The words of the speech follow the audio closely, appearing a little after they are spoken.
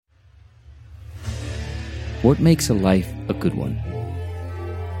What makes a life a good one?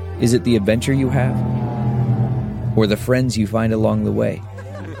 Is it the adventure you have? Or the friends you find along the way?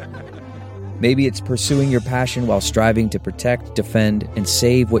 Maybe it's pursuing your passion while striving to protect, defend, and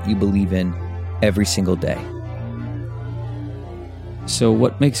save what you believe in every single day. So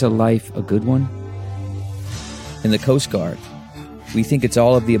what makes a life a good one? In the Coast Guard, we think it's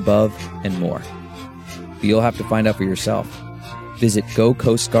all of the above and more. But you'll have to find out for yourself. Visit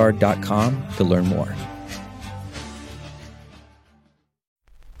gocoastguard.com to learn more.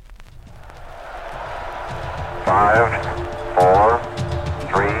 Five, four,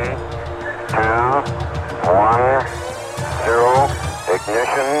 three, two, one, zero,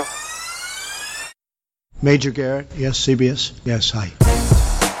 ignition. Major Garrett, yes, CBS. Yes, hi.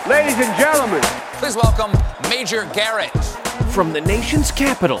 Ladies and gentlemen, please welcome Major Garrett. From the nation's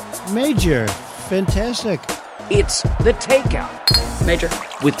capital, Major, fantastic. it's The Takeout. Major.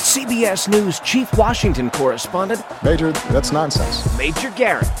 With CBS News Chief Washington Correspondent, Major, that's nonsense. Major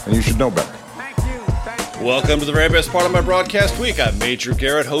Garrett. And you should know better. Welcome to the very best part of my broadcast week. I'm Major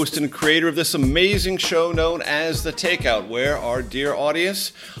Garrett, host and creator of this amazing show known as The Takeout, where our dear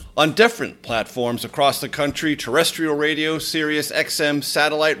audience on different platforms across the country, terrestrial radio, Sirius XM,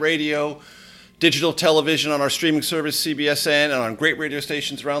 satellite radio, digital television on our streaming service, CBSN, and on great radio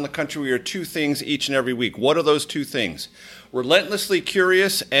stations around the country, we are two things each and every week. What are those two things? Relentlessly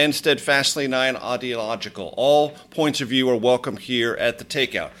curious and steadfastly non-ideological. All points of view are welcome here at The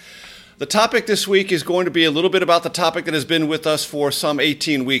Takeout. The topic this week is going to be a little bit about the topic that has been with us for some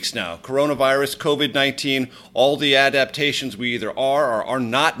 18 weeks now. Coronavirus, COVID-19, all the adaptations we either are or are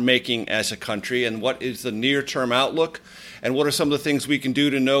not making as a country, and what is the near-term outlook, and what are some of the things we can do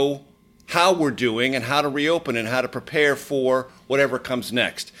to know how we're doing and how to reopen and how to prepare for whatever comes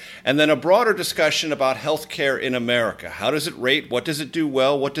next. And then a broader discussion about healthcare in America. How does it rate? What does it do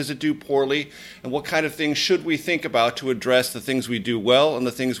well? What does it do poorly? And what kind of things should we think about to address the things we do well and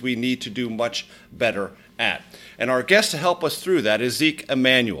the things we need to do much better at? And our guest to help us through that is Zeke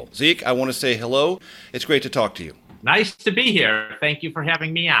Emanuel. Zeke, I want to say hello. It's great to talk to you. Nice to be here. Thank you for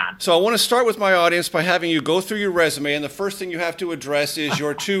having me on. So I want to start with my audience by having you go through your resume, and the first thing you have to address is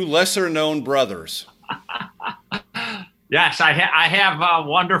your two lesser-known brothers. Yes, I have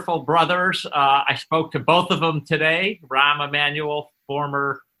wonderful brothers. I spoke to both of them today. Rahm Emanuel,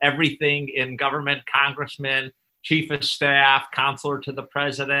 former everything in government, congressman, chief of staff, counselor to the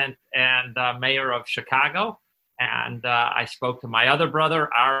president, and mayor of Chicago. And I spoke to my other brother,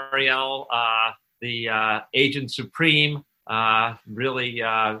 Ariel, the agent supreme, really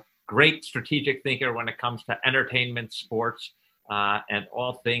great strategic thinker when it comes to entertainment, sports, and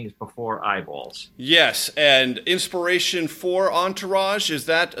all things before eyeballs. Yes, and inspiration for Entourage, is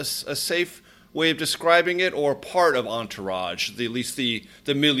that a safe way of describing it, or part of Entourage, at least the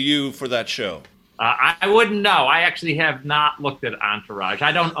milieu for that show? I wouldn't know. I actually have not looked at Entourage.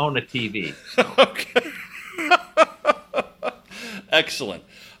 I don't own a TV. So. Okay. Excellent.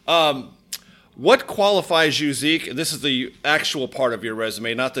 What qualifies you, Zeke, this is the actual part of your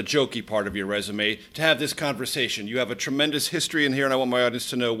resume, not the jokey part of your resume, to have this conversation? You have a tremendous history in here, and I want my audience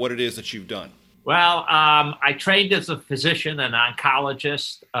to know what it is that you've done. Well, I trained as a physician and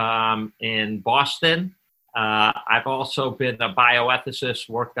oncologist in Boston. I've also been a bioethicist,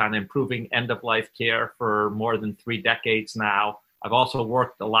 worked on improving end-of-life care for more than 3 decades now. I've also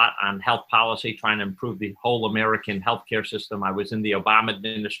worked a lot on health policy, trying to improve the whole American healthcare system. I was in the Obama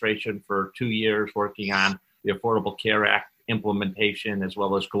administration for 2 years working on the Affordable Care Act implementation, as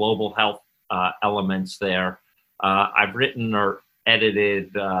well as global health elements there. I've written or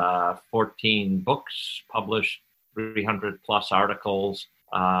edited 14 books, published 300 plus articles,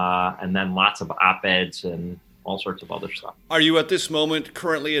 and then lots of op-eds and all sorts of other stuff. Are you at this moment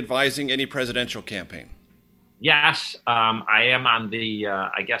currently advising any presidential campaign? Yes, I am on the,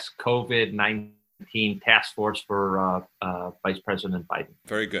 COVID-19 task force for Vice President Biden.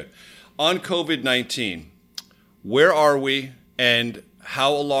 Very good. On COVID-19, where are we, and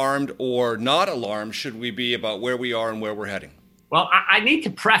how alarmed or not alarmed should we be about where we are and where we're heading? Well, I need to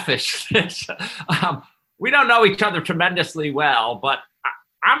preface this. We don't know each other tremendously well, but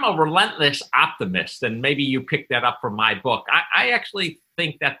I'm a relentless optimist, and maybe you picked that up from my book. I actually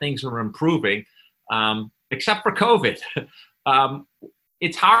think that things are improving. Except for COVID.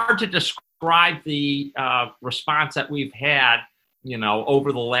 It's hard to describe the response that we've had,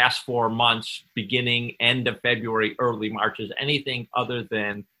 over the last 4 months, beginning end of February, early March, as anything other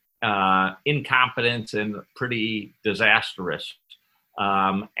than incompetence and pretty disastrous.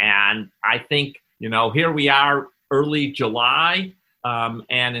 And I think, here we are early July,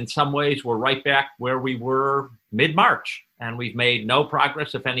 and in some ways we're right back where we were mid-March, and we've made no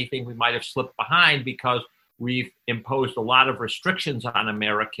progress. If anything, we might have slipped behind because we've imposed a lot of restrictions on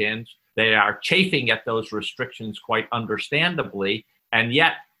Americans. They are chafing at those restrictions quite understandably, and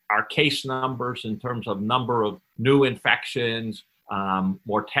yet our case numbers in terms of number of new infections,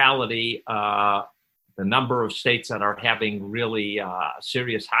 mortality, the number of states that are having really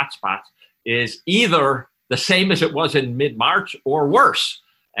serious hotspots is either the same as it was in mid-March or worse.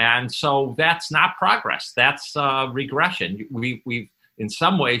 And so that's not progress. That's regression. We've, in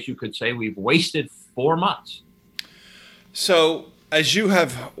some ways, you could say we've wasted 4 months. So, as you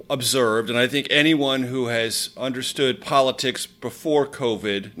have observed, and I think anyone who has understood politics before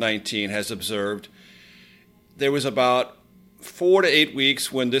COVID-19 has observed, there was about 4 to 8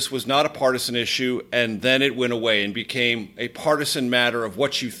 weeks when this was not a partisan issue, and then it went away and became a partisan matter of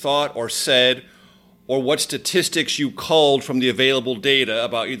what you thought or said, or what statistics you culled from the available data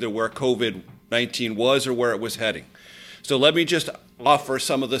about either where COVID-19 was or where it was heading. So let me just offer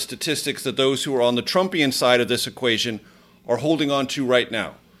some of the statistics that those who are on the Trumpian side of this equation are holding on to right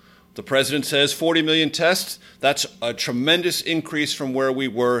now. The president says 40 million tests. That's a tremendous increase from where we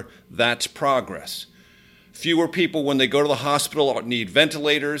were. That's progress. Fewer people when they go to the hospital need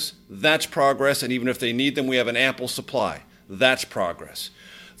ventilators. That's progress. And even if they need them, we have an ample supply. That's progress.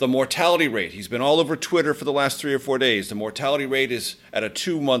 The mortality rate, he's been all over Twitter for the last 3 or 4 days. The mortality rate is at a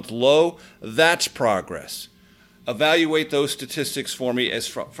 2-month low. That's progress. Evaluate those statistics for me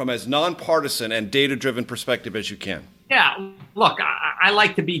from as nonpartisan and data-driven perspective as you can. Yeah, look, I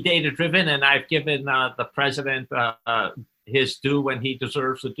like to be data-driven, and I've given the president his due when he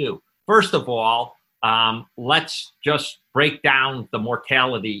deserves the due. First of all, let's just break down the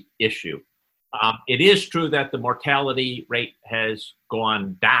mortality issue. It is true that the mortality rate has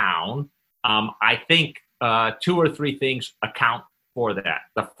gone down. I think 2 or 3 things account for that.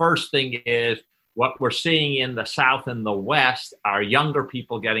 The first thing is what we're seeing in the South and the West are younger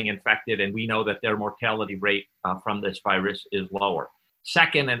people getting infected, and we know that their mortality rate from this virus is lower.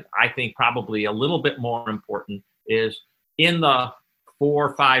 Second, and I think probably a little bit more important, is in the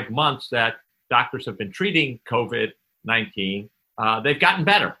 4 or 5 months that doctors have been treating COVID-19, they've gotten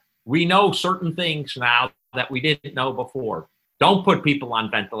better. We know certain things now that we didn't know before. Don't put people on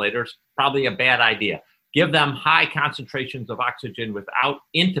ventilators, probably a bad idea. Give them high concentrations of oxygen without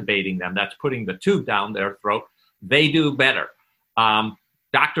intubating them. That's putting the tube down their throat. They do better.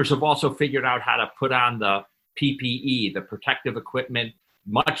 Doctors have also figured out how to put on the PPE, the protective equipment,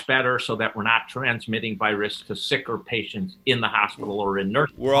 much better so that we're not transmitting virus to sicker patients in the hospital or in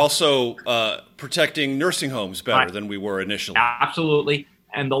nursing homes. We're also protecting nursing homes better than we were initially. Absolutely.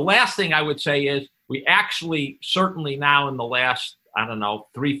 And the last thing I would say is we actually, certainly now in the last,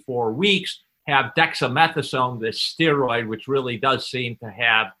 3-4 weeks, have dexamethasone, this steroid, which really does seem to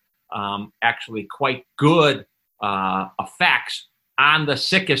have actually quite good effects on the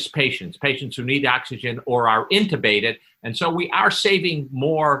sickest patients who need oxygen or are intubated. And so we are saving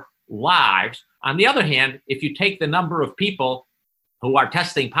more lives. On the other hand, if you take the number of people who are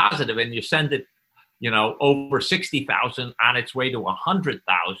testing positive and you send it, over 60,000 on its way to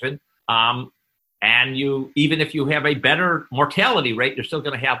 100,000, and even if you have a better mortality rate, you're still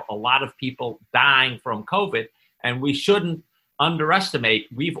going to have a lot of people dying from COVID. And we shouldn't underestimate,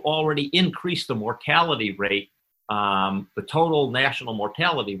 we've already increased the mortality rate, the total national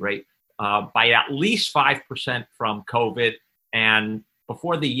mortality rate, by at least 5% from COVID. And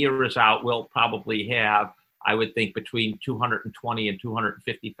before the year is out, we'll probably have, I would think, between 220 and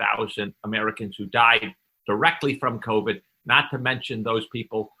 250,000 Americans who died directly from COVID, not to mention those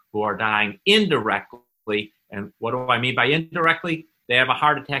people who are dying indirectly. And what do I mean by indirectly? They have a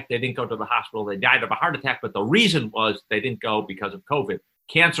heart attack. They didn't go to the hospital. They died of a heart attack, but the reason was they didn't go because of COVID.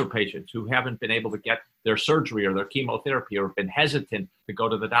 Cancer patients who haven't been able to get their surgery or their chemotherapy or have been hesitant to go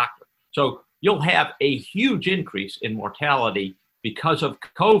to the doctor. So you'll have a huge increase in mortality because of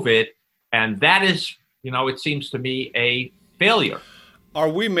COVID. And that is, it seems to me, a failure. Are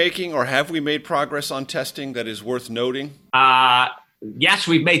we making or have we made progress on testing that is worth noting? Yes,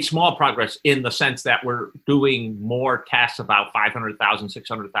 we've made small progress in the sense that we're doing more tests, about 500,000,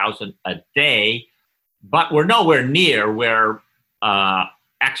 600,000 a day, but we're nowhere near where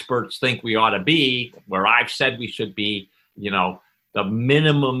experts think we ought to be, where I've said we should be. The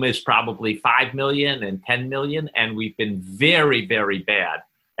minimum is probably 5 million and 10 million, and we've been very, very bad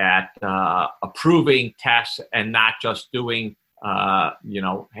at approving tests and not just doing,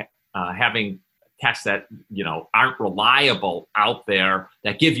 having tests that, aren't reliable out there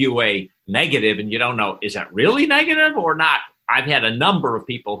that give you a negative and you don't know, is that really negative or not? I've had a number of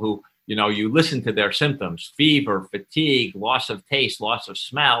people who, you listen to their symptoms, fever, fatigue, loss of taste, loss of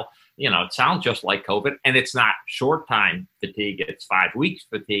smell. It sounds just like COVID, and it's not short time fatigue. It's 5 weeks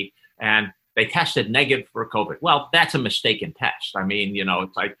fatigue. And they tested negative for COVID. Well, that's a mistaken test. I mean,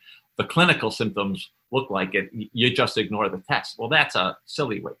 it's like the clinical symptoms look like it. You just ignore the test. Well, that's a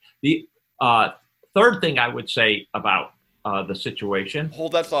silly way. The third thing I would say about the situation.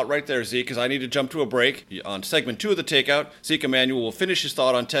 Hold that thought right there, Zeke, because I need to jump to a break. On segment 2 of The Takeout, Zeke Emanuel will finish his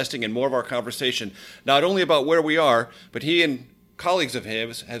thought on testing and more of our conversation, not only about where we are, but he and colleagues of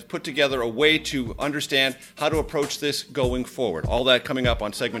his has put together a way to understand how to approach this going forward. All that coming up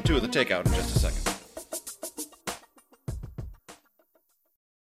on segment 2 of The Takeout in just a second.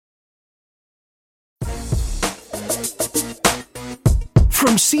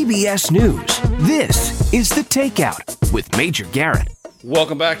 From CBS News, this is The Takeout with Major Garrett.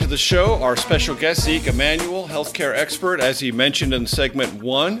 Welcome back to the show. Our special guest, Zeke Emanuel, healthcare expert, as he mentioned in segment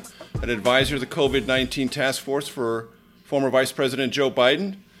 1, an advisor to the COVID-19 task force for former Vice President Joe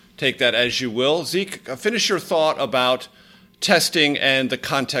Biden. Take that as you will. Zeke, finish your thought about testing and the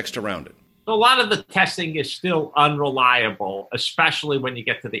context around it. A lot of the testing is still unreliable, especially when you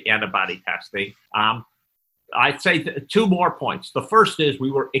get to the antibody testing. I'd say 2 more points. The first is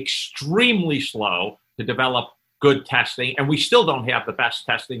we were extremely slow to develop good testing, and we still don't have the best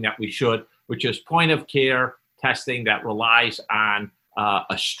testing that we should, which is point of care testing that relies on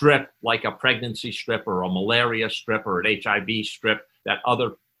a strip like a pregnancy strip or a malaria strip or an HIV strip that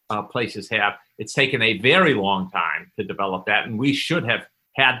other places have. It's taken a very long time to develop that, and we should have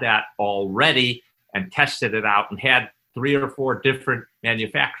had that already and tested it out and had 3 or 4 different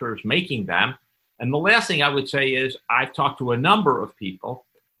manufacturers making them. And the last thing I would say is I've talked to a number of people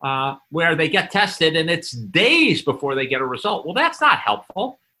where they get tested and it's days before they get a result. Well, that's not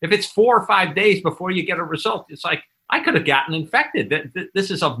helpful. If it's 4 or 5 days before you get a result, it's like, I could have gotten infected. This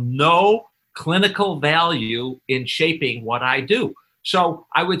is of no clinical value in shaping what I do. So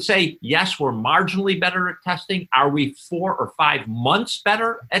I would say, yes, we're marginally better at testing. Are we 4 or 5 months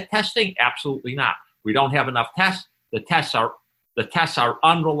better at testing? Absolutely not. We don't have enough tests. The tests are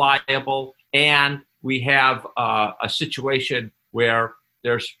unreliable, and we have a situation where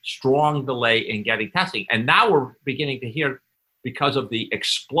there's strong delay in getting testing. And now we're beginning to hear, because of the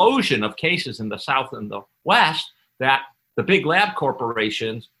explosion of cases in the South and the West, that the big lab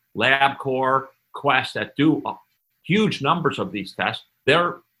corporations, LabCorp, Quest, that do huge numbers of these tests,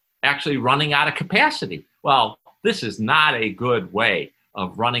 they're actually running out of capacity. Well, this is not a good way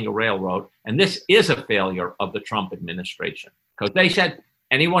of running a railroad, and this is a failure of the Trump administration, because they said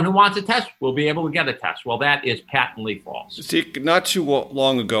anyone who wants a test will be able to get a test. Well, that is patently false. See, not too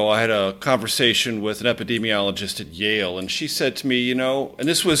long ago, I had a conversation with an epidemiologist at Yale, and she said to me, and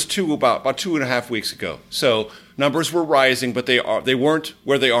this was about 2.5 weeks ago. So numbers were rising, but they weren't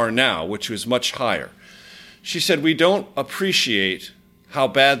where they are now, which was much higher. She said, we don't appreciate how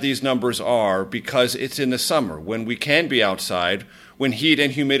bad these numbers are because it's in the summer when we can be outside, when heat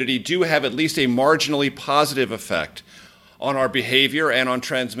and humidity do have at least a marginally positive effect on our behavior and on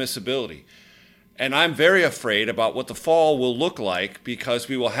transmissibility. And I'm very afraid about what the fall will look like because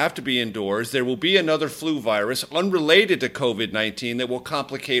we will have to be indoors. There will be another flu virus unrelated to COVID-19 that will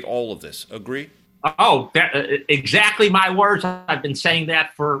complicate all of this. Agree? Oh, exactly my words. I've been saying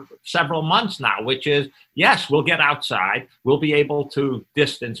that for several months now, which is, yes, we'll get outside. We'll be able to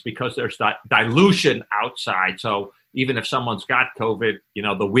distance because there's dilution outside. So even if someone's got COVID,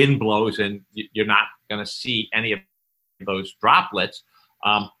 the wind blows and you're not going to see any of those droplets.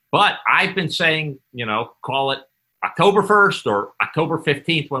 But I've been saying, call it October 1st or October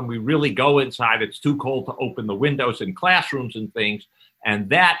 15th when we really go inside. It's too cold to open the windows in classrooms and things. And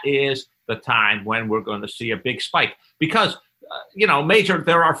that is the time when we're going to see a big spike. Because, Major,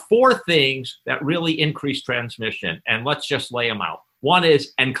 there are 4 things that really increase transmission. And let's just lay them out. One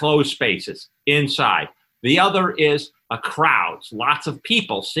is enclosed spaces inside. The other is crowds, lots of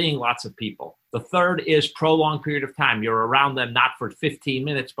people, seeing lots of people. The third is prolonged period of time. You're around them not for 15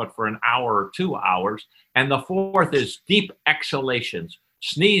 minutes, but for an hour or 2 hours. And the fourth is deep exhalations,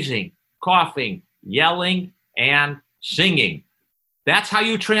 sneezing, coughing, yelling, and singing. That's how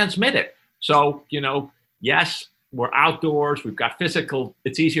you transmit it. So, yes, we're outdoors. We've got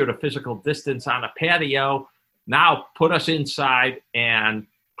it's easier to physical distance on a patio. Now put us inside and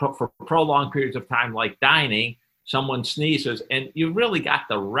for prolonged periods of time, like dining, someone sneezes, and you really got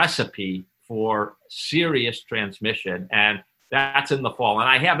the recipe for serious transmission, and that's in the fall. And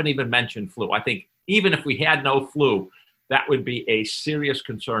I haven't even mentioned flu. I think even if we had no flu, that would be a serious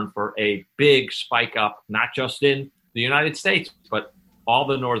concern for a big spike up, not just in the United States, but all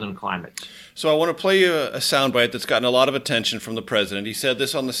the northern climates. So I want to play you a soundbite that's gotten a lot of attention from the president. He said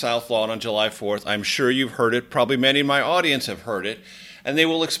this on the South Lawn on July 4th. I'm sure you've heard it. Probably many in my audience have heard it. and they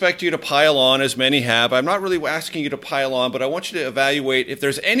will expect you to pile on, as many have. I'm not really asking you to pile on, but I want you to evaluate if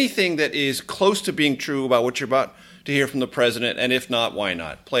there's anything that is close to being true about what you're about to hear from the president, and if not, why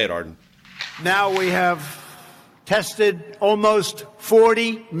not? Play it, Arden. Now we have tested almost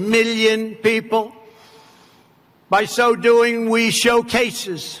 40 million people. By so doing, we show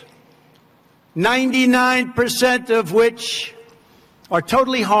cases, 99% of which are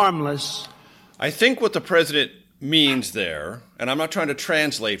totally harmless. I think what the president means there, and I'm not trying to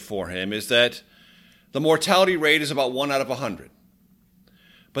translate for him, is that the mortality rate is about 1 out of 100.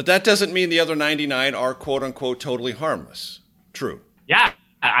 But that doesn't mean the other 99 are, quote unquote, totally harmless. True. Yeah,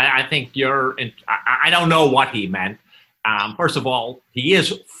 I think I don't know what he meant. First of all, he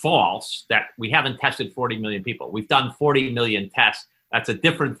is false that we haven't tested 40 million people. We've done 40 million tests. That's a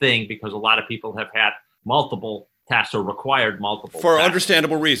different thing because a lot of people have had multiple tests or required multiple for tests.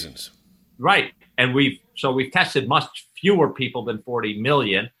 Understandable reasons. Right. And we've tested much fewer people than 40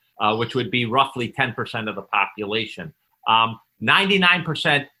 million, which would be roughly 10% of the population.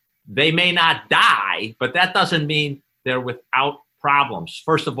 99%, they may not die, but that doesn't mean they're without problems.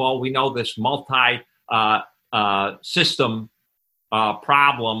 First of all, we know this multi-system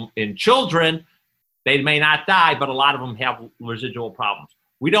problem in children. They may not die, but a lot of them have residual problems.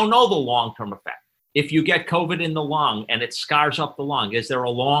 We don't know the long-term effect. If you get COVID in the lung and it scars up the lung, is there a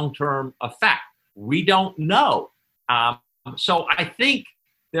long-term effect? We don't know. So I think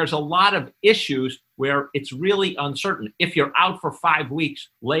there's a lot of issues where it's really uncertain. If you're out for 5 weeks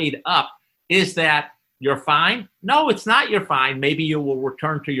laid up, is that you're fine? No, it's not you're fine. Maybe you will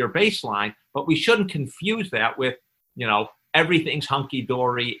return to your baseline, but we shouldn't confuse that with, everything's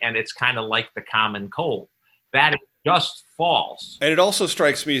hunky-dory and it's kind of like the common cold. That is just false. And it also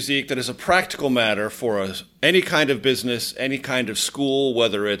strikes me, Zeke, that as a practical matter for any kind of business, any kind of school,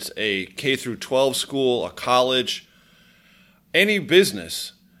 whether it's a K through 12 school, a college, any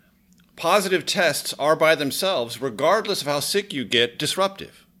business, positive tests are by themselves, regardless of how sick you get,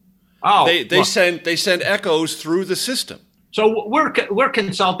 disruptive. Oh, they send echoes through the system. So we're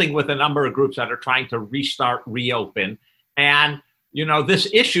consulting with a number of groups that are trying to reopen, and this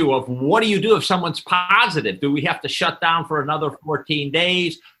issue of what do you do if someone's positive? Do we have to shut down for another 14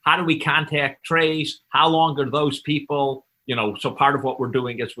 days? How do we contact trace? How long are those people? So part of what we're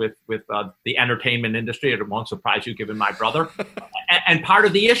doing is with the entertainment industry. It won't surprise you, given my brother. and part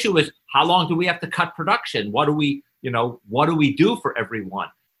of the issue is how long do we have to cut production? What do we do for everyone?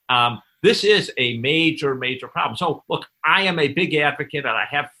 This is a major, major problem. So look, I am a big advocate, and I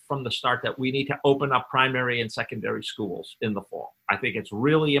have from the start, that we need to open up primary and secondary schools in the fall. I think it's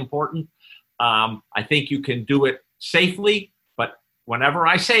really important. I think you can do it safely, but whenever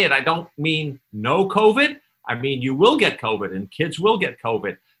I say it, I don't mean no COVID. I mean, you will get COVID and kids will get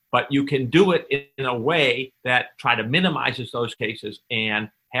COVID, but you can do it in a way that minimizes those cases and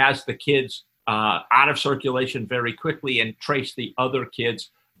has the kids out of circulation very quickly and trace the other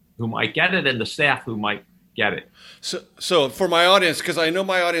kids who might get it and the staff who might get it. So for my audience, because I know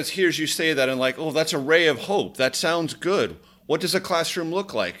my audience hears you say that and like, oh, that's a ray of hope. That sounds good. What does a classroom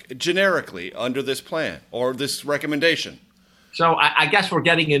look like generically under this plan or this recommendation? So I guess we're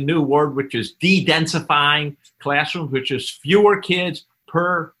getting a new word, which is de-densifying classrooms, which is fewer kids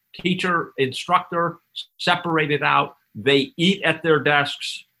per teacher, instructor, separated out. They eat at their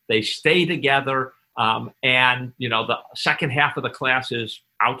desks. They stay together. And the second half of the class is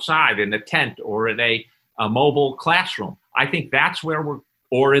outside in a tent or in a mobile classroom. I think that's where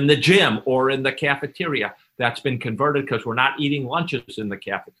or in the gym or in the cafeteria that's been converted because we're not eating lunches in the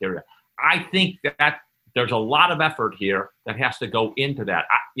cafeteria. I think that there's a lot of effort here that has to go into that.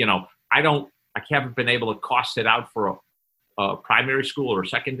 I haven't been able to cost it out for a primary school or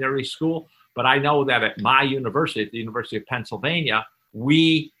secondary school, but I know that at my university, at the University of Pennsylvania,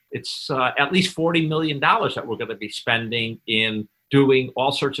 it's at least $40 million that we're going to be spending in doing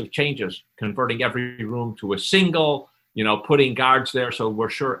all sorts of changes, converting every room to a single, putting guards there so we're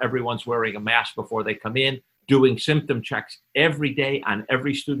sure everyone's wearing a mask before they come in, doing symptom checks every day on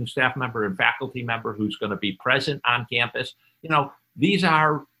every student, staff member, and faculty member who's going to be present on campus. These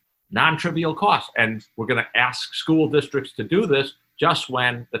are non-trivial costs, and we're going to ask school districts to do this just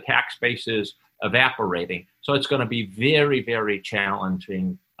when the tax base is evaporating. So it's going to be very, very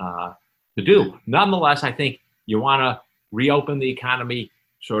challenging to do. Nonetheless, I think you want to reopen the economy,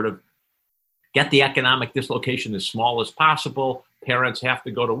 sort of get the economic dislocation as small as possible. Parents have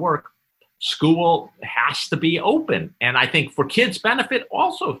to go to work. School has to be open. And I think for kids' benefit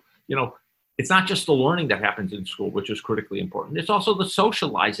also, it's not just the learning that happens in school, which is critically important. It's also the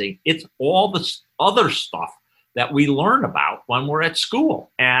socializing. It's all the other stuff that we learn about when we're at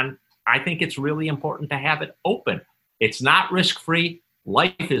school. And I think it's really important to have it open. It's not risk-free.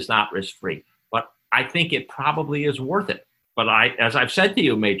 life is not risk-free. But I think it probably is worth it. But as I've said to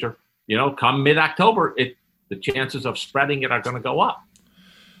you, Major, come mid-October, the chances of spreading it are going to go up.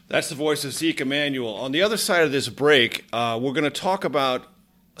 That's the voice of Zeke Emanuel. On the other side of this break, we're going to talk about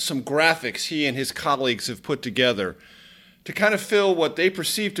some graphics he and his colleagues have put together to kind of fill what they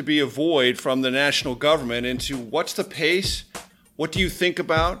perceive to be a void from the national government into what's the pace, what do you think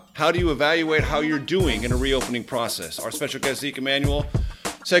about, how do you evaluate how you're doing in a reopening process. Our special guest, Zeke Emanuel,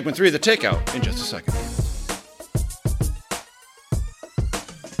 segment 3 of The Takeout in just a second.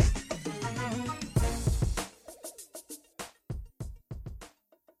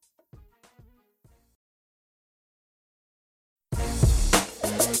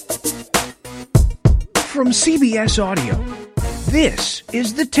 From CBS Audio, this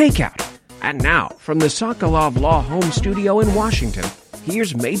is The Takeout. And now, from the Sokolov Law Home Studio in Washington,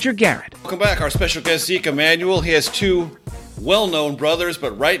 here's Major Garrett. Welcome back. Our special guest, Zeke Emanuel. He has two well-known brothers,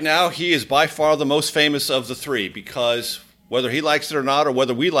 but right now he is by far the most famous of the three because whether he likes it or not, or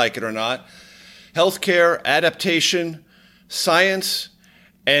whether we like it or not, healthcare, adaptation, science,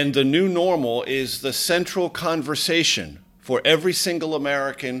 and the new normal is the central conversation for every single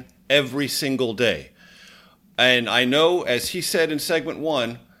American every single day. And I know, as he said in segment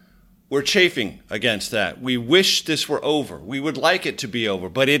 1, we're chafing against that. We wish this were over. We would like it to be over,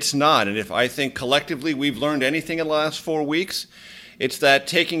 but it's not. And if I think collectively we've learned anything in the last 4 weeks, it's that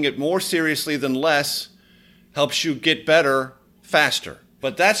taking it more seriously than less helps you get better faster.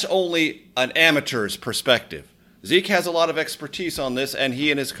 But that's only an amateur's perspective. Zeke has a lot of expertise on this, and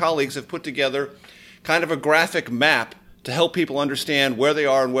he and his colleagues have put together kind of a graphic map to help people understand where they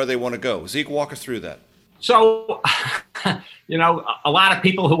are and where they want to go. Zeke, walk us through that. So, a lot of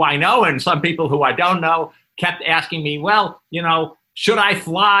people who I know and some people who I don't know kept asking me, well, should I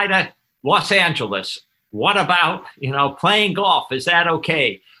fly to Los Angeles? What about, playing golf? Is that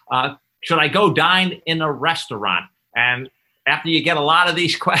okay? Should I go dine in a restaurant? And after you get a lot of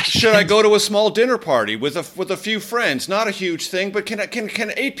these questions, should I go to a small dinner party with a few friends? Not a huge thing, but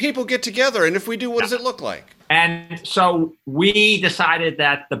can 8 people get together? And if we do, what does it look like? And so we decided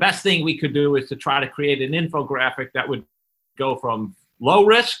that the best thing we could do is to try to create an infographic that would go from low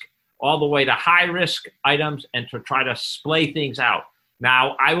risk all the way to high risk items and to try to splay things out.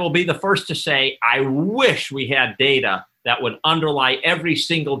 Now, I will be the first to say, I wish we had data that would underlie every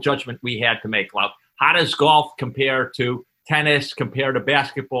single judgment we had to make. Like, how does golf compare to tennis, compare to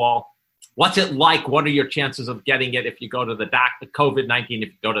basketball? What's it like? What are your chances of getting it if you go to the COVID-19, if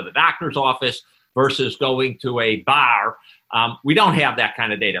you go to the doctor's office versus going to a bar? We don't have that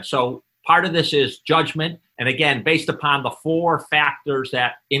kind of data. So part of this is judgment. And again, based upon the 4 factors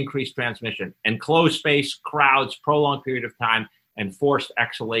that increase transmission: enclosed space, crowds, prolonged period of time, and forced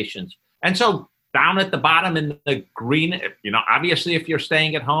exhalations. And so down at the bottom in the green, obviously if you're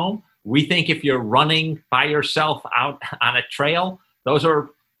staying at home, we think if you're running by yourself out on a trail, those are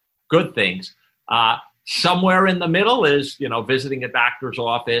good things. Somewhere in the middle is, visiting a doctor's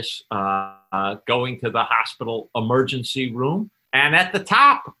office, going to the hospital emergency room. And at the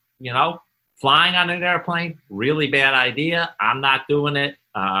top, flying on an airplane, really bad idea. I'm not doing it.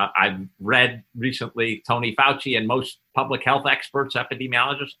 I've read recently Tony Fauci and most public health experts,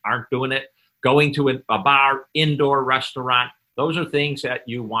 epidemiologists, aren't doing it. Going to a bar, indoor restaurant, those are things that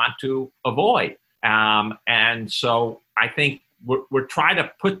you want to avoid. And so I think we're trying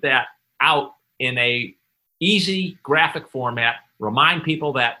to put that out in a easy graphic format, remind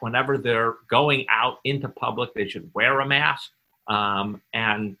people that whenever they're going out into public, they should wear a mask.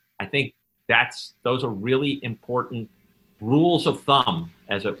 And I think those are really important rules of thumb,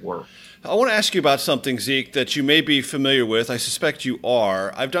 as it were. I want to ask you about something, Zeke, that you may be familiar with. I suspect you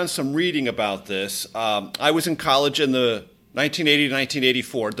are. I've done some reading about this. I was in college in the 1980 to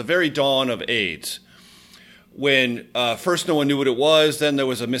 1984, at the very dawn of AIDS, when first no one knew what it was, then there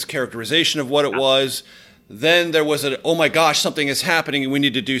was a mischaracterization of what it was, then there was oh my gosh, something is happening and we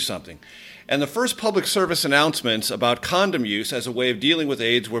need to do something. And the first public service announcements about condom use as a way of dealing with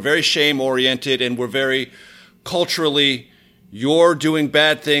AIDS were very shame-oriented and were very culturally, you're doing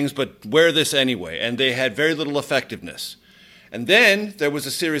bad things, but wear this anyway. And they had very little effectiveness. And then there was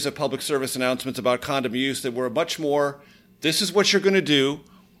a series of public service announcements about condom use that were much more, this is what you're going to do.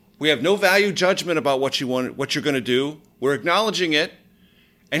 We have no value judgment about what you're going to do. We're acknowledging it.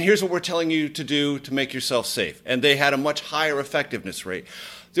 And here's what we're telling you to do to make yourself safe. And they had a much higher effectiveness rate.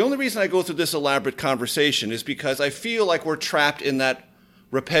 The only reason I go through this elaborate conversation is because I feel like we're trapped in that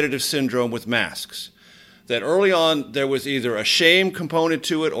repetitive syndrome with masks. That early on there was either a shame component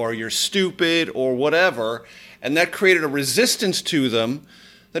to it or you're stupid or whatever. And that created a resistance to them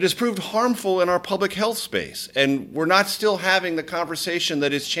that has proved harmful in our public health space. And we're not still having the conversation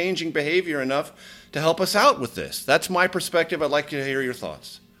that is changing behavior enough to help us out with this. That's my perspective. I'd like to hear your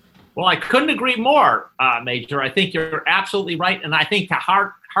thoughts. Well, I couldn't agree more, Major. I think you're absolutely right. And I think to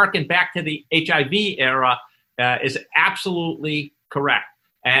harken back to the HIV era is absolutely correct.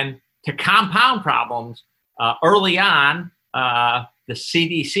 And to compound problems, early on, the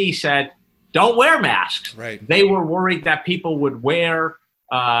CDC said, don't wear masks. Right. They were worried that people would wear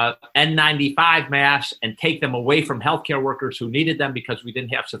N95 masks and take them away from healthcare workers who needed them because we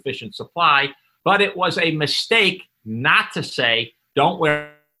didn't have sufficient supply. But it was a mistake not to say, don't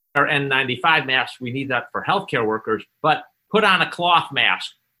wear N95 masks. We need that for healthcare workers, but put on a cloth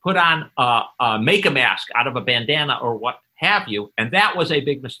mask, put on make a mask out of a bandana or what have you. And that was a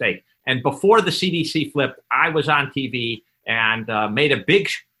big mistake. And before the CDC flipped, I was on TV and made a big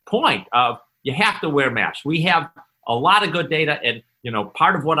point of you have to wear masks. We have a lot of good data. And,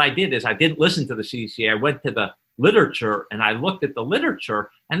 part of what I did is I didn't listen to the CDC. I went to the literature and I looked at the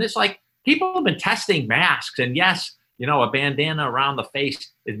literature, and it's like people have been testing masks. And yes, a bandana around the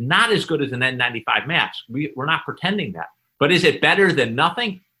face is not as good as an N95 mask. We're not pretending that. But is it better than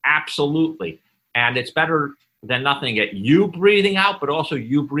nothing? Absolutely. And it's better than nothing at you breathing out, but also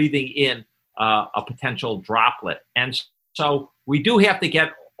you breathing in a potential droplet. And so we do have to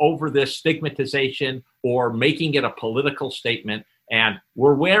get over this stigmatization or making it a political statement. And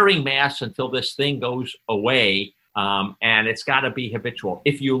we're wearing masks until this thing goes away. And it's got to be habitual.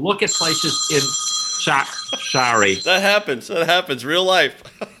 If you look at places in... Sorry. That happens. Real life.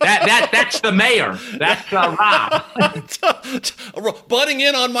 That's the mayor. That's Rob. Butting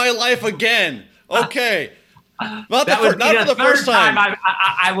in on my life again. Okay. Not that for the first time.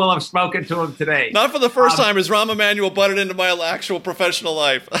 I will have spoken to him today. Not for the first time has Rahm Emanuel butted into my actual professional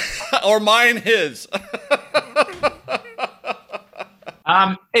life. Or mine his.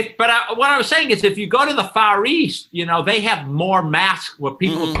 What I was saying is if you go to the Far East, they have more masks, what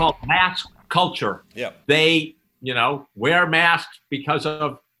people call mask culture. Yeah. They, wear masks because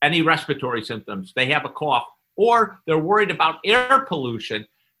of any respiratory symptoms. They have a cough or they're worried about air pollution,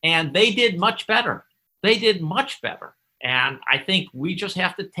 and they did much better. And I think we just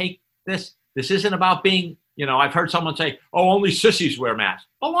have to take this. This isn't about being, I've heard someone say, oh, only sissies wear masks.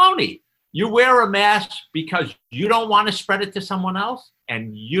 Baloney. You wear a mask because you don't want to spread it to someone else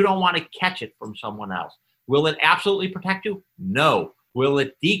and you don't want to catch it from someone else. Will it absolutely protect you? No. Will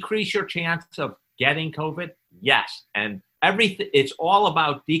it decrease your chance of getting COVID? Yes. And it's all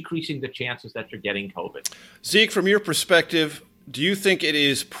about decreasing the chances that you're getting COVID. Zeke, from your perspective, do you think it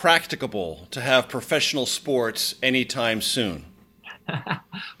is practicable to have professional sports anytime soon?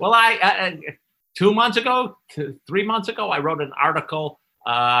 Well, 3 months ago, I wrote an article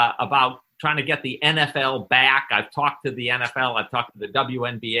about trying to get the NFL back. I've talked to the NFL. I've talked to the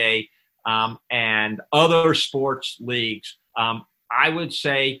WNBA and other sports leagues. I would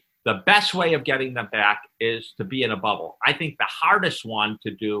say the best way of getting them back is to be in a bubble. I think the hardest one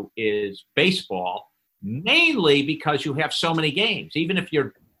to do is baseball, mainly because you have so many games. Even if you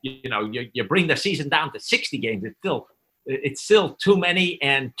bring the season down to 60 games, it's still too many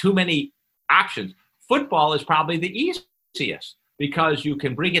and too many options. Football is probably the easiest because you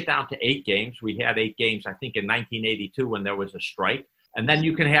can bring it down to 8 games. We had 8 games, I think, in 1982 when there was a strike. And then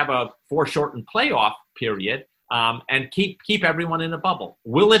you can have a foreshortened playoff period. And keep everyone in a bubble.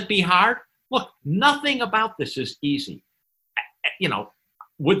 Will it be hard? Look, nothing about this is easy.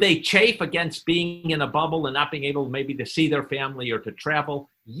 Would they chafe against being in a bubble and not being able maybe to see their family or to travel?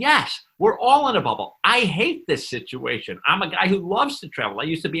 Yes, we're all in a bubble. I hate this situation. I'm a guy who loves to travel. I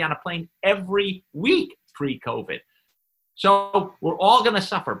used to be on a plane every week pre-COVID. So we're all going to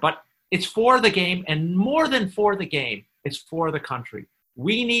suffer, but it's for the game, and more than for the game, it's for the country.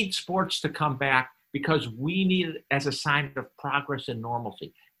 We need sports to come back because we need it as a sign of progress and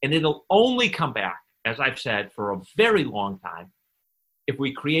normalcy. And it'll only come back, as I've said, for a very long time if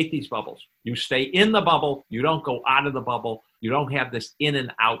we create these bubbles. You stay in the bubble. You don't go out of the bubble. You don't have this in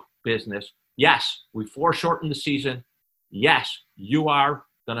and out business. Yes, we foreshorten the season. Yes, you are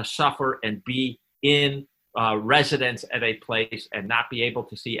going to suffer and be in residence at a place and not be able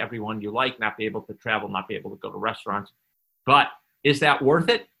to see everyone you like, not be able to travel, not be able to go to restaurants. But is that worth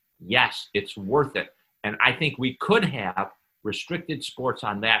it? Yes, it's worth it. And I think we could have restricted sports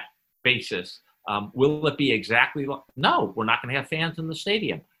on that basis. Will it be exactly? No, we're not going to have fans in the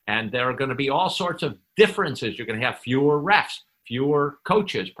stadium. And there are going to be all sorts of differences. You're going to have fewer refs, fewer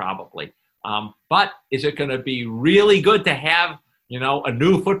coaches probably. But is it going to be really good to have, a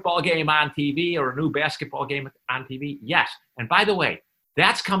new football game on TV or a new basketball game on TV? Yes. And by the way,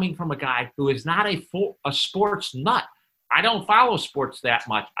 that's coming from a guy who is not a sports nut. I don't follow sports that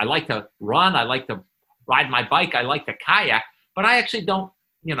much. I like to run. I like to ride my bike. I like to kayak, but I actually don't,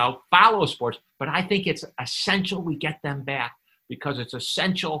 follow sports. But I think it's essential we get them back because it's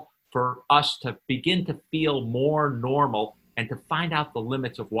essential for us to begin to feel more normal and to find out the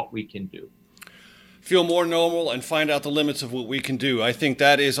limits of what we can do. Feel more normal and find out the limits of what we can do. I think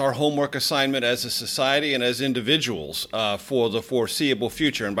that is our homework assignment as a society and as individuals for the foreseeable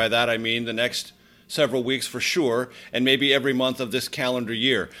future. And by that, I mean the next several weeks for sure, and maybe every month of this calendar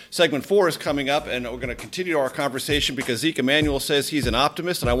year. Segment 4 is coming up, and we're going to continue our conversation because Zeke Emanuel says he's an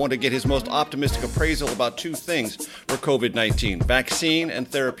optimist, and I want to get his most optimistic appraisal about two things for COVID-19, vaccine and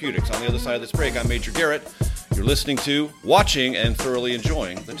therapeutics. On the other side of this break, I'm Major Garrett. You're listening to, watching, and thoroughly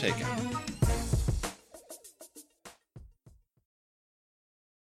enjoying The Takeout.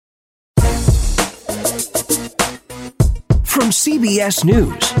 From CBS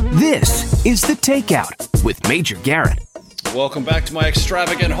News, this is The Takeout with Major Garrett. Welcome back to my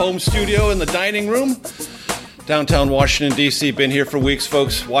extravagant home studio in the dining room. Downtown Washington, D.C. Been here for weeks,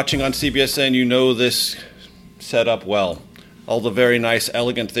 folks. Watching on CBSN, you know this set up well. All the very nice,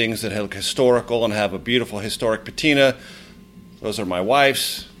 elegant things that look historical and have a beautiful historic patina. Those are my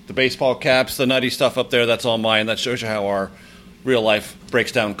wife's. The baseball caps, the nutty stuff up there, that's all mine. That shows you how our real life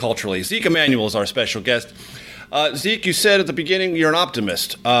breaks down culturally. Zeke Emanuel is our special guest. Zeke, you said at the beginning you're an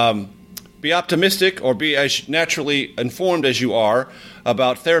optimist. Be optimistic or be as naturally informed as you are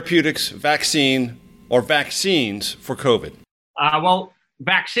about therapeutics, vaccine, or vaccines for COVID. Well,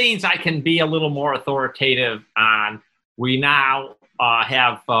 vaccines I can be a little more authoritative on. We now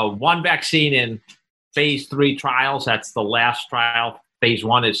have one vaccine in phase 3 trials. That's the last trial. Phase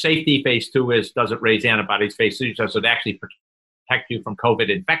 1 is safety. Phase 2 is does it raise antibodies. Phase 3 does it actually protect you from COVID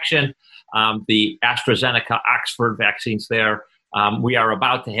infection. The AstraZeneca Oxford vaccines there. We are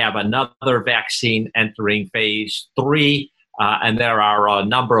about to have another vaccine entering phase 3, and there are a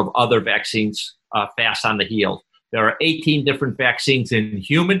number of other vaccines fast on the heels. There are 18 different vaccines in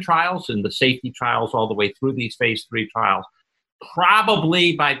human trials, in the safety trials, all the way through these phase 3 trials.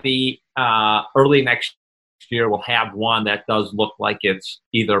 Probably by the early next year, we'll have one that does look like it's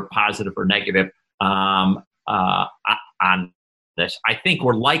either positive or negative on this. I think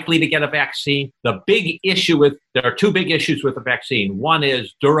we're likely to get a vaccine. There are two big issues with the vaccine. One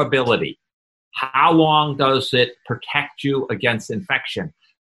is durability. How long does it protect you against infection?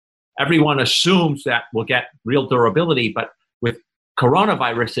 Everyone assumes that we'll get real durability, but with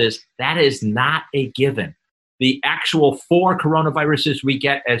coronaviruses, that is not a given. The actual 4 coronaviruses we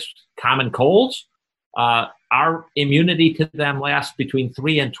get as common colds, our immunity to them lasts between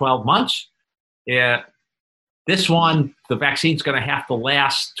 3 and 12 months. This one, the vaccine's going to have to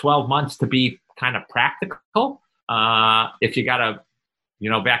last 12 months to be kind of practical. If you got to,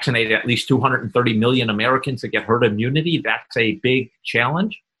 vaccinate at least 230 million Americans to get herd immunity, that's a big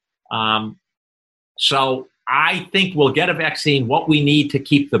challenge. So I think we'll get a vaccine. What we need to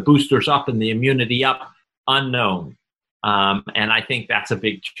keep the boosters up and the immunity up, unknown. And I think that's a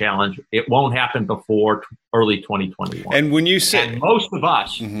big challenge. It won't happen before early 2021. And when you say... And most of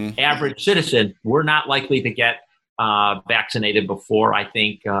us, average citizen, we're not likely to get vaccinated before, I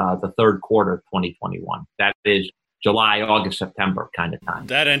think, the third quarter of 2021. That is July, August, September kind of time.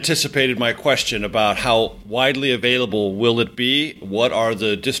 That anticipated my question about how widely available will it be? What are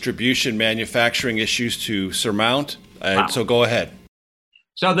the distribution manufacturing issues to surmount? So go ahead.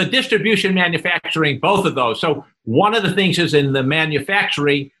 So the distribution manufacturing, both of those. So one of the things is in the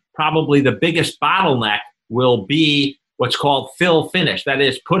manufacturing, probably the biggest bottleneck will be what's called fill finish. That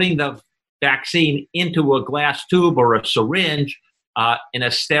is putting the vaccine into a glass tube or a syringe in a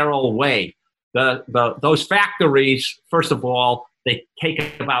sterile way. Those factories, first of all, they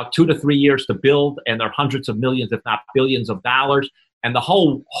take about 2 to 3 years to build, and they're hundreds of millions, if not billions of dollars. And the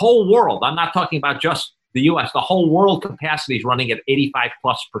whole world, I'm not talking about just the U.S., the whole world capacity is running at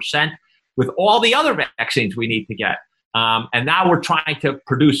 85+% with all the other vaccines we need to get. And now we're trying to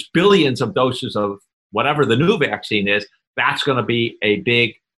produce billions of doses of whatever the new vaccine is. That's going to be a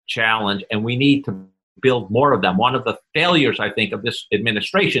big challenge, and we need to build more of them. One of the failures, I think, of this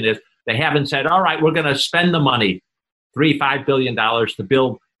administration is they haven't said, all right, we're going to spend the money, $3-5 billion to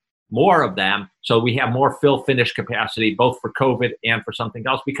build more of them so we have more fill finish capacity, both for COVID and for something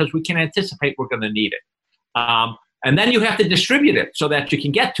else, because we can anticipate we're going to need it. And then you have to distribute it so that you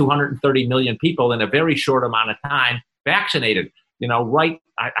can get 230 million people in a very short amount of time vaccinated. I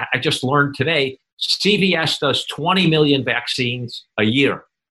just learned today, CVS does 20 million vaccines a year.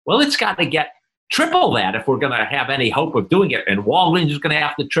 Well, it's got to get triple that if we're going to have any hope of doing it. And Walgreens is going to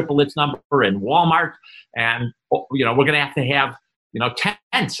have to triple its number, and Walmart. And, we're going to have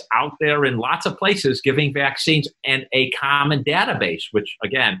tents out there in lots of places giving vaccines and a common database, which,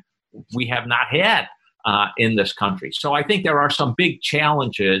 again, we have not had in this country. So I think there are some big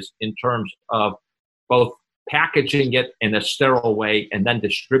challenges in terms of both packaging it in a sterile way and then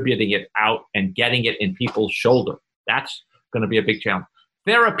distributing it out and getting it in people's shoulder. That's going to be a big challenge.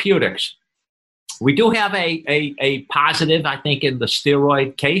 Therapeutics. We do have a positive, I think, in the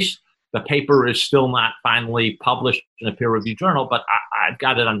steroid case. The paper is still not finally published in a peer-reviewed journal, but I've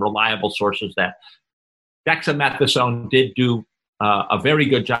got it on reliable sources that dexamethasone did do a very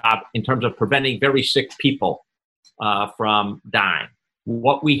good job in terms of preventing very sick people from dying.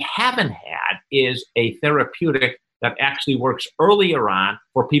 What we haven't had is a therapeutic that actually works earlier on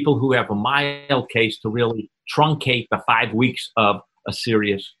for people who have a mild case to really truncate the 5 weeks of a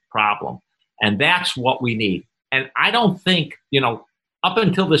serious problem. And that's what we need. And I don't think, up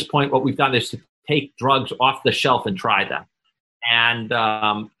until this point, what we've done is to take drugs off the shelf and try them. And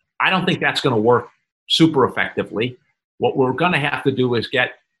I don't think that's going to work super effectively. What we're going to have to do is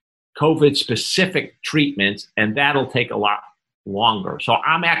get COVID-specific treatments, and that'll take a lot longer. So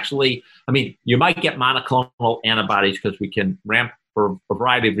you might get monoclonal antibodies because we can ramp, for a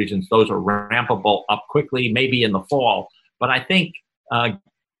variety of reasons, those are rampable up quickly, maybe in the fall. But I think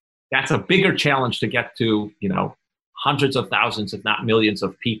that's a bigger challenge to get to, hundreds of thousands, if not millions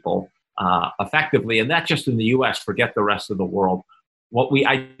of people effectively. And that's just in the U.S., forget the rest of the world. What we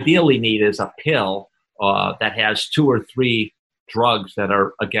ideally need is a pill that has 2 or 3 drugs that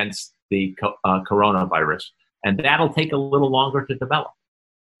are against the coronavirus. And that'll take a little longer to develop.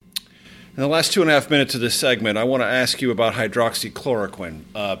 In the last 2.5 minutes of this segment, I want to ask you about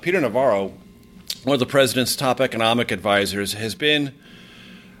hydroxychloroquine. Peter Navarro, one of the president's top economic advisors, has been,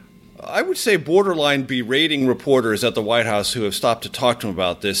 I would say, borderline berating reporters at the White House who have stopped to talk to him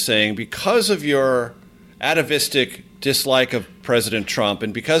about this, saying because of your atavistic dislike of President Trump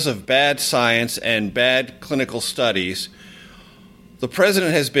and because of bad science and bad clinical studies, the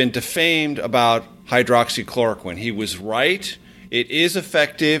president has been defamed about hydroxychloroquine. He was right. It is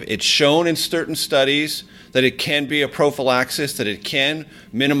effective. It's shown in certain studies that it can be a prophylaxis, that it can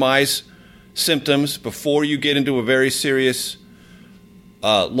minimize symptoms before you get into a very serious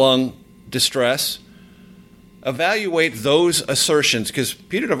lung distress. Evaluate those assertions, because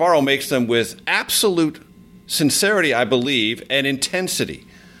Peter Navarro makes them with absolute sincerity, I believe, and intensity.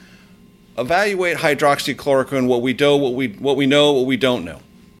 Evaluate hydroxychloroquine, what we know, what we don't know.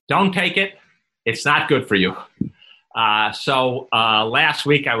 Don't take it. It's not good for you. So last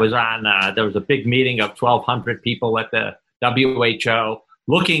week I was on, there was a big meeting of 1,200 people at the WHO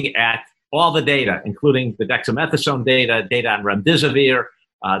looking at all the data, including the dexamethasone data on remdesivir,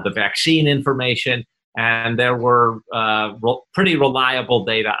 the vaccine information, and there were pretty reliable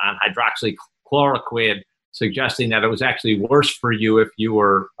data on hydroxychloroquine suggesting that it was actually worse for you if you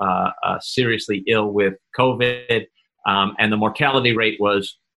were seriously ill with COVID, and the mortality rate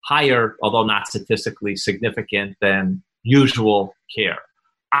was higher, although not statistically significant, than usual care.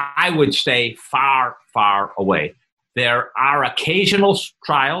 I would stay far, far away. There are occasional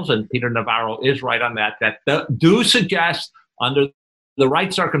trials, and Peter Navarro is right on that do suggest under the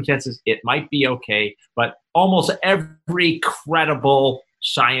right circumstances it might be okay, but almost every credible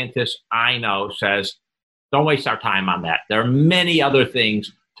scientist I know says, don't waste our time on that. There are many other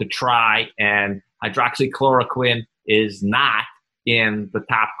things to try, and hydroxychloroquine is not in the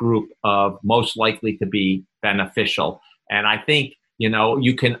top group of most likely to be beneficial. And I think,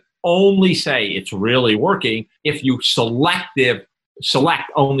 you can only say it's really working if you select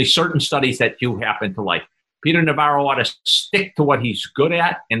only certain studies that you happen to like. Peter Navarro ought to stick to what he's good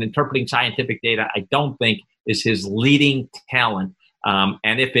at, and interpreting scientific data, I don't think, is his leading talent.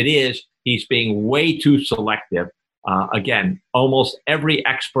 And if it is, he's being way too selective. Again, almost every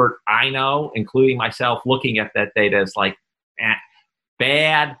expert I know, including myself, looking at that data is like,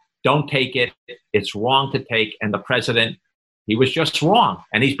 bad, don't take it, it's wrong to take. And the president, he was just wrong.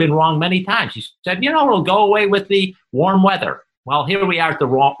 And he's been wrong many times. He said, we'll go away with the warm weather. Well, here we are at the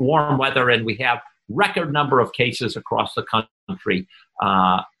warm weather, and we have record number of cases across the country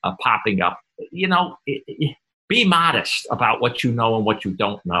popping up. Be modest about what you know and what you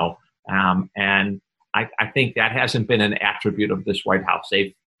don't know. And I think that hasn't been an attribute of this White House.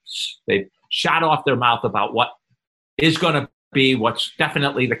 They've shot off their mouth about what is going to be, what's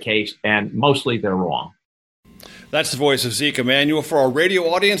definitely the case, and mostly they're wrong. That's the voice of Zeke Emanuel. For our radio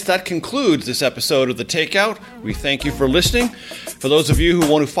audience, that concludes this episode of The Takeout. We thank you for listening. For those of you who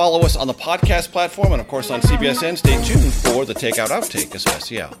want to follow us on the podcast platform and, of course, on CBSN, stay tuned for The Takeout Outtake,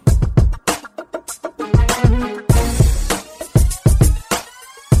 especial.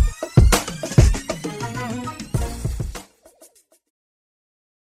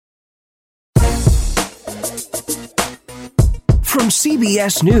 From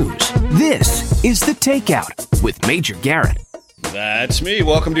CBS News, this is The Takeout with Major Garrett. That's me.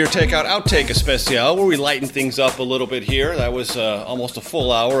 Welcome to your Takeout Outtake Especial, where we lighten things up a little bit here. That was almost a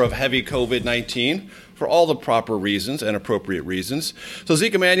full hour of heavy COVID-19 for all the proper reasons and appropriate reasons. So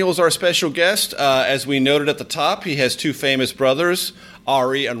Zeke Emanuel is our special guest. As we noted at the top, he has two famous brothers,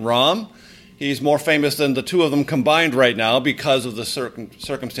 Ari and Ram. He's more famous than the two of them combined right now because of the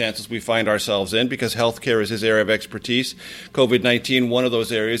circumstances we find ourselves in, because healthcare is his area of expertise, COVID-19, one of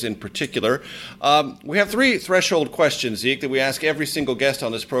those areas in particular. We have three threshold questions, Zeke, that we ask every single guest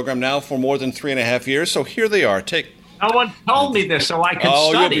on this program now for more than 3.5 years. So here they are. No one told me this, so I could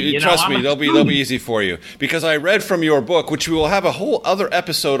study. Trust me, they'll be easy for you. Because I read from your book, which we will have a whole other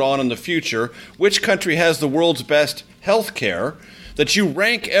episode on in the future, which country has the world's best healthcare, that you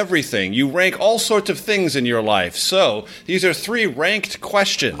rank everything. You rank all sorts of things in your life. So these are three ranked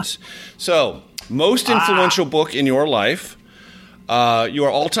questions. So, most influential book in your life, your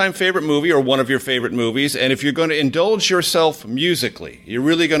all-time favorite movie or one of your favorite movies, and if you're going to indulge yourself musically, you're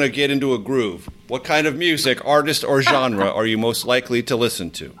really going to get into a groove, what kind of music, artist, or genre are you most likely to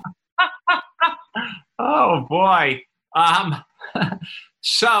listen to? Oh, boy.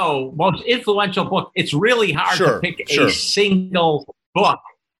 So, most influential book, it's really hard to pick a single book.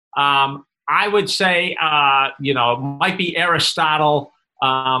 I would say, might be Aristotle,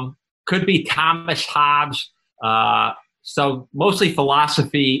 could be Thomas Hobbes, so mostly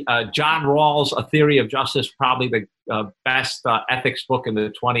philosophy. John Rawls, A Theory of Justice, probably the best ethics book in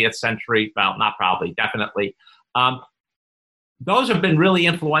the 20th century. Well, not probably, definitely. Those have been really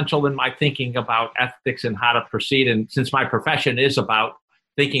influential in my thinking about ethics and how to proceed. And since my profession is about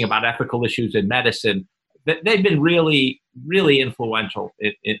thinking about ethical issues in medicine, they've been really, really influential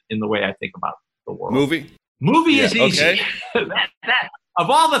in the way I think about the world. Movie is easy. Okay. Of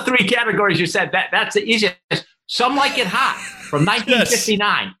all the three categories you said, that's the easiest. Some Like It Hot from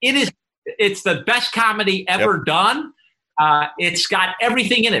 1959. Yes. It's the best comedy ever done. It's got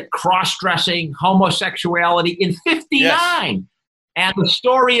everything in it: cross-dressing, homosexuality in 59. Yes. And the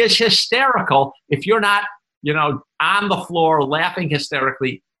story is hysterical. If you're not, on the floor laughing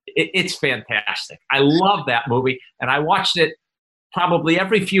hysterically, it's fantastic. I love that movie. And I watched it probably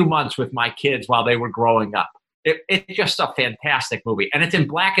every few months with my kids while they were growing up. It's just a fantastic movie. And it's in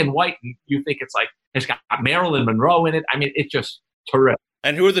black and white. And you think it's got Marilyn Monroe in it. I mean, it's just terrific.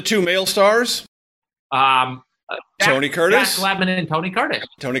 And who are the two male stars? Tony Curtis? Jack Lemmon and Tony Curtis.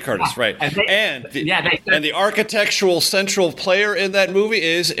 Tony Curtis, right. And the architectural central player in that movie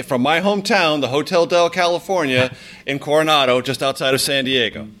is, from my hometown, the Hotel Del California in Coronado, just outside of San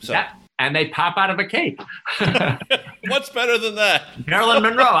Diego. So. Yeah, and they pop out of a cake. What's better than that? Marilyn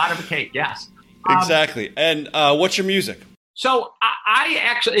Monroe out of a cake, yes. Exactly. And what's your music? So I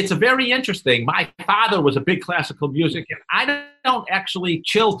actually, it's a very interesting. My father was a big classical music, and I don't actually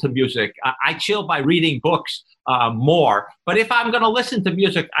chill to music. I chill by reading books more. But if I'm going to listen to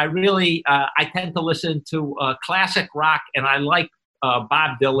music, I tend to listen to classic rock, and I like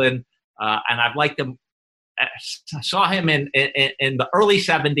Bob Dylan, and I've liked him. I saw him in the early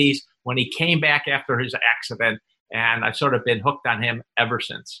 70s when he came back after his accident, and I've sort of been hooked on him ever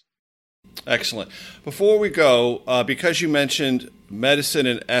since. Excellent. Before we go, because you mentioned medicine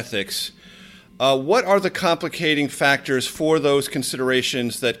and ethics, what are the complicating factors for those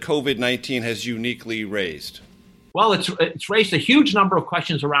considerations that COVID-19 has uniquely raised? Well, it's raised a huge number of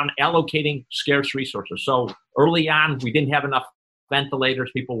questions around allocating scarce resources. So early on, we didn't have enough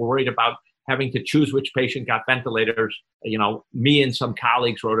ventilators. People were worried about having to choose which patient got ventilators. Me and some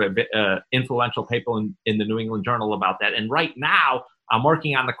colleagues wrote an influential paper in the New England Journal about that. And right now, I'm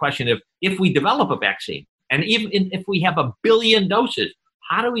working on the question of if we develop a vaccine, and even if we have 1 billion doses,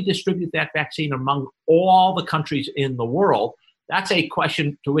 how do we distribute that vaccine among all the countries in the world? That's a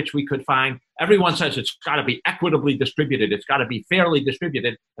question to which we could find. Everyone says it's got to be equitably distributed. It's got to be fairly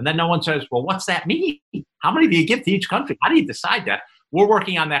distributed. And then no one says, well, what's that mean? How many do you give to each country? How do you decide that? We're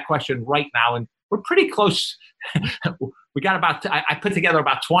working on that question right now, and we're pretty close. We got I put together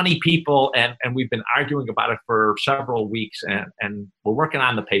about 20 people, and we've been arguing about it for several weeks, and we're working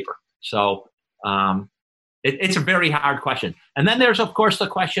on the paper. So it's a very hard question. And then there's, of course, the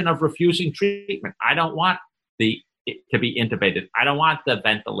question of refusing treatment. I don't want to be intubated. I don't want the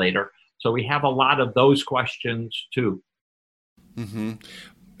ventilator. So we have a lot of those questions, too. Mm-hmm.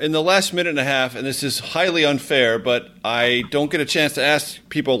 In the last minute and a half, and this is highly unfair, but I don't get a chance to ask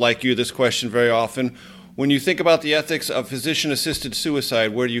people like you this question very often. When you think about the ethics of physician-assisted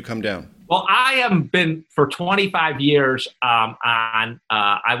suicide, where do you come down? Well, I have been for 25 years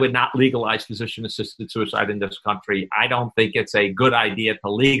I would not legalize physician-assisted suicide in this country. I don't think it's a good idea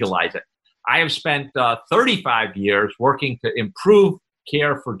to legalize it. I have spent 35 years working to improve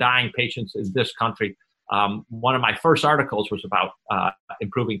care for dying patients in this country. One of my first articles was about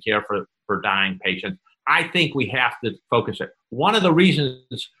improving care for dying patients. I think we have to focus it. One of the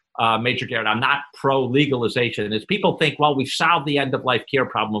reasons, Major Garrett, I'm not pro-legalization is people think, well, we've solved the end-of-life care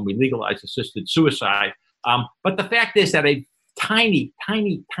problem when we legalize assisted suicide. But the fact is that a tiny,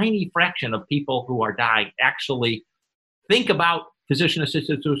 tiny, tiny fraction of people who are dying actually think about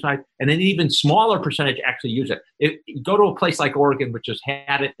physician-assisted suicide, and an even smaller percentage actually use it. Go to a place like Oregon, which has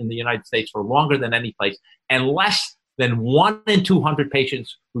had it in the United States for longer than any place, and less than 1 in 200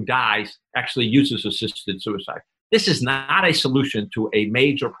 patients who dies actually uses assisted suicide. This is not a solution to a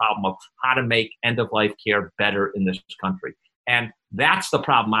major problem of how to make end-of-life care better in this country. And that's the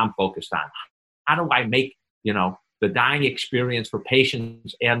problem I'm focused on. How do I make, the dying experience for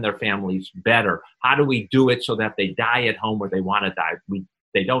patients and their families better? How do we do it so that they die at home where they want to die?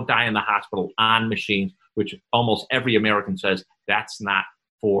 They don't die in the hospital on machines, which almost every American says that's not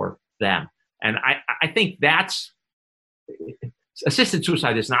for them. And I think assisted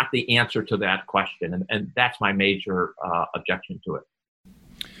suicide is not the answer to that question. And that's my major objection to it.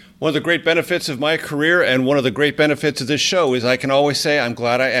 One of the great benefits of my career and one of the great benefits of this show is I can always say, I'm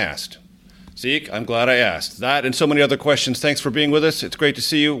glad I asked. Zeke, I'm glad I asked. That and so many other questions. Thanks for being with us. It's great to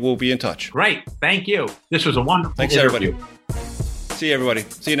see you. We'll be in touch. Great. Thank you. This was a wonderful interview. Everybody. See you, everybody.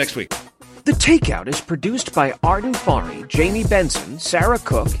 See you next week. The Takeout is produced by Arden Farhi, Jamie Benson, Sarah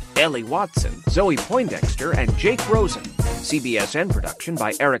Cook, Ellie Watson, Zoe Poindexter, and Jake Rosen. CBSN production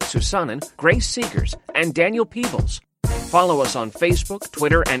by Eric Susanen, Grace Seegers, and Daniel Peebles. Follow us on Facebook,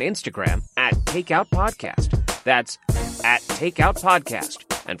 Twitter, and Instagram at Takeout Podcast. That's at Takeout Podcast.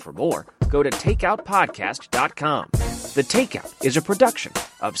 And for more, go to takeoutpodcast.com. The Takeout is a production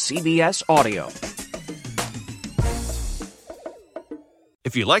of CBS Audio.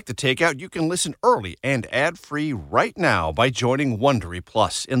 If you like The Takeout, you can listen early and ad-free right now by joining Wondery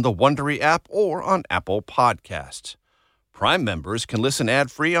Plus in the Wondery app or on Apple Podcasts. Prime members can listen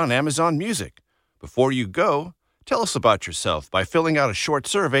ad-free on Amazon Music. Before you go, tell us about yourself by filling out a short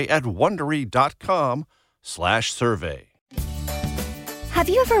survey at Wondery.com/survey. Have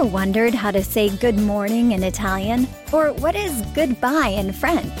you ever wondered how to say good morning in Italian? Or what is goodbye in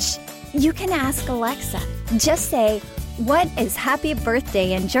French? You can ask Alexa. Just say, what is happy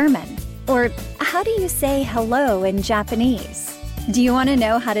birthday in German? Or how do you say hello in Japanese? Do you want to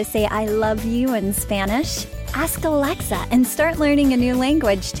know how to say I love you in Spanish? Ask Alexa and start learning a new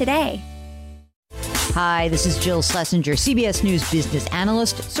language today. Hi, this is Jill Schlesinger, CBS News business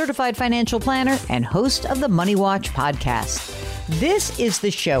analyst, certified financial planner, and host of the Money Watch podcast. This is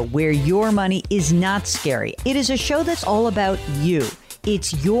the show where your money is not scary. It is a show that's all about you.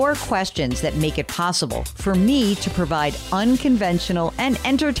 It's your questions that make it possible for me to provide unconventional and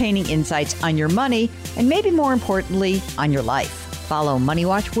entertaining insights on your money, and maybe more importantly, on your life. Follow Money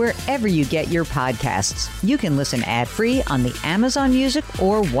Watch wherever you get your podcasts. You can listen ad-free on the Amazon Music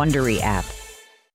or Wondery app.